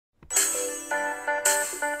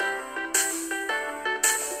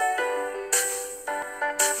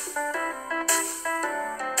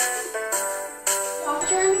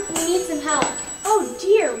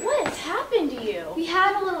We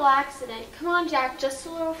had a little accident. Come on, Jack, just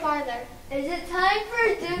a little farther. Is it time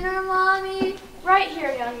for dinner, Mommy? Right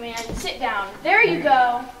here, young man. Sit down. There you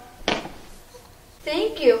go.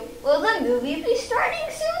 Thank you. Will the movie be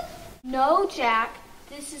starting soon? No, Jack.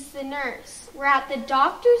 This is the nurse. We're at the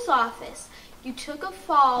doctor's office. You took a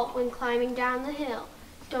fall when climbing down the hill.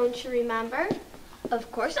 Don't you remember?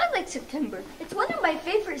 Of course I like September. It's one of my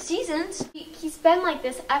favorite seasons. He's been like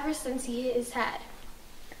this ever since he hit his head.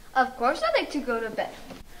 Of course I like to go to bed.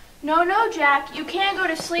 No, Jack. You can't go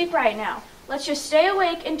to sleep right now. Let's just stay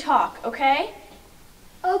awake and talk, okay?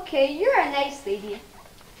 Okay, you're a nice lady.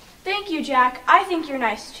 Thank you, Jack. I think you're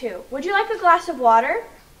nice, too. Would you like a glass of water?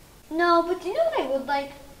 No, but do you know what I would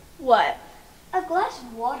like? What? A glass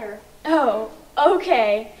of water. Oh,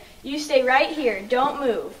 okay. You stay right here. Don't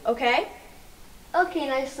move, okay? Okay,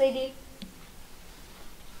 nice lady.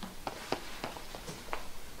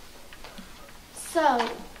 So,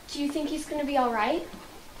 do you think he's going to be all right?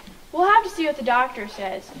 We'll have to see what the doctor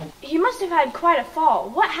says. He must have had quite a fall.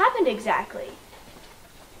 What happened exactly?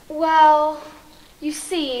 Well, you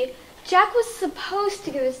see, Jack was supposed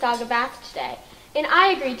to give his dog a bath today, and I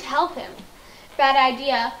agreed to help him. Bad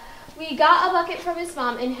idea. We got a bucket from his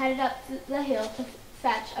mom and headed up the hill to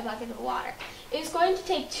fetch a bucket of water. It was going to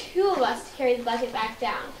take two of us to carry the bucket back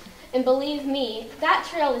down. And believe me, that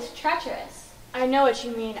trail is treacherous. I know what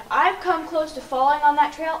you mean. I've come close to falling on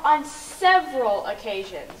that trail on several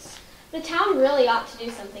occasions. The town really ought to do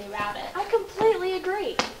something about it. I completely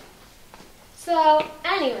agree. So,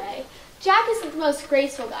 anyway, Jack isn't the most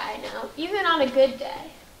graceful guy I know, even on a good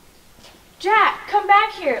day. Jack, come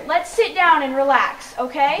back here. Let's sit down and relax,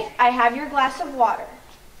 okay? I have your glass of water.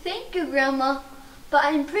 Thank you, Grandma. But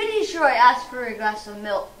I'm pretty sure I asked for a glass of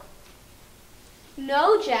milk.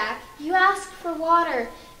 No, Jack, you asked for water.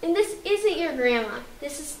 And this isn't your grandma.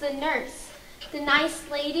 This is the nurse, the nice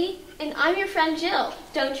lady, and I'm your friend Jill.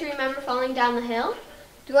 Don't you remember falling down the hill?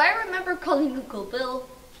 Do I remember calling Uncle Bill?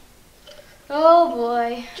 Oh,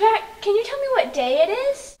 boy. Jack, can you tell me what day it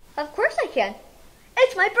is? Of course I can.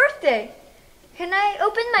 It's my birthday. Can I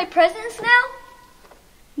open my presents now?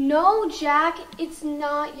 No, Jack, it's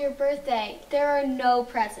not your birthday. There are no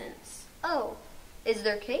presents. Oh, is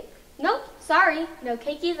there cake? Nope, sorry, no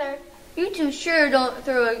cake either. You two sure don't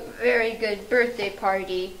throw a very good birthday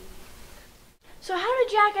party. So how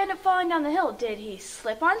did Jack end up falling down the hill? Did he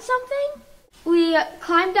slip on something? We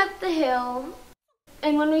climbed up the hill,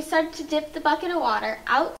 and when we started to dip the bucket of water,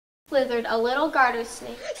 out slithered a little garter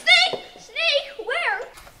snake. Snake! Snake! Where?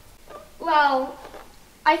 Well,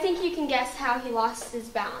 I think you can guess how he lost his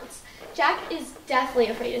balance. Jack is deathly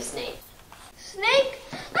afraid of snakes. Snake!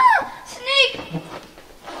 Ah! Snake!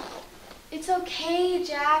 It's okay,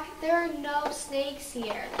 Jack. There are no snakes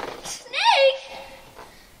here. Snake!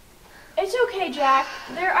 It's okay, Jack.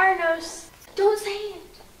 There are no... Don't say it.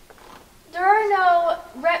 There are no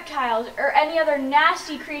reptiles or any other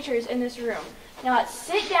nasty creatures in this room. Now let's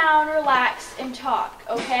sit down, relax, and talk,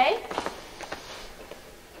 okay?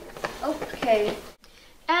 Okay.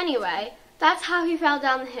 Anyway, that's how he fell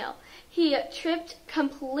down the hill. He tripped,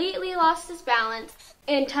 completely lost his balance,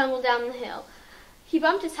 and tumbled down the hill. He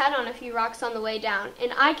bumped his head on a few rocks on the way down,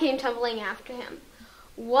 and I came tumbling after him.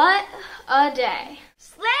 What a day.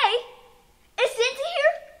 Sleigh? Is Santa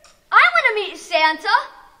here? I want to meet Santa.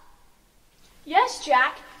 Yes,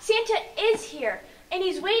 Jack. Santa is here, and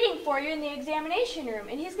he's waiting for you in the examination room,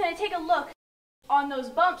 and he's going to take a look on those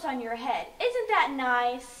bumps on your head. Isn't that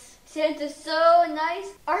nice? Santa's so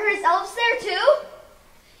nice. Are his elves there too?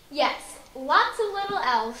 Yes, lots of little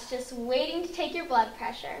elves just waiting to take your blood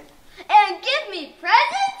pressure. And give me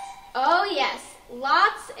presents? Oh yes,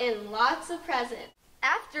 lots and lots of presents.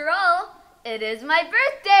 After all, it is my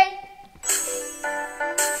birthday.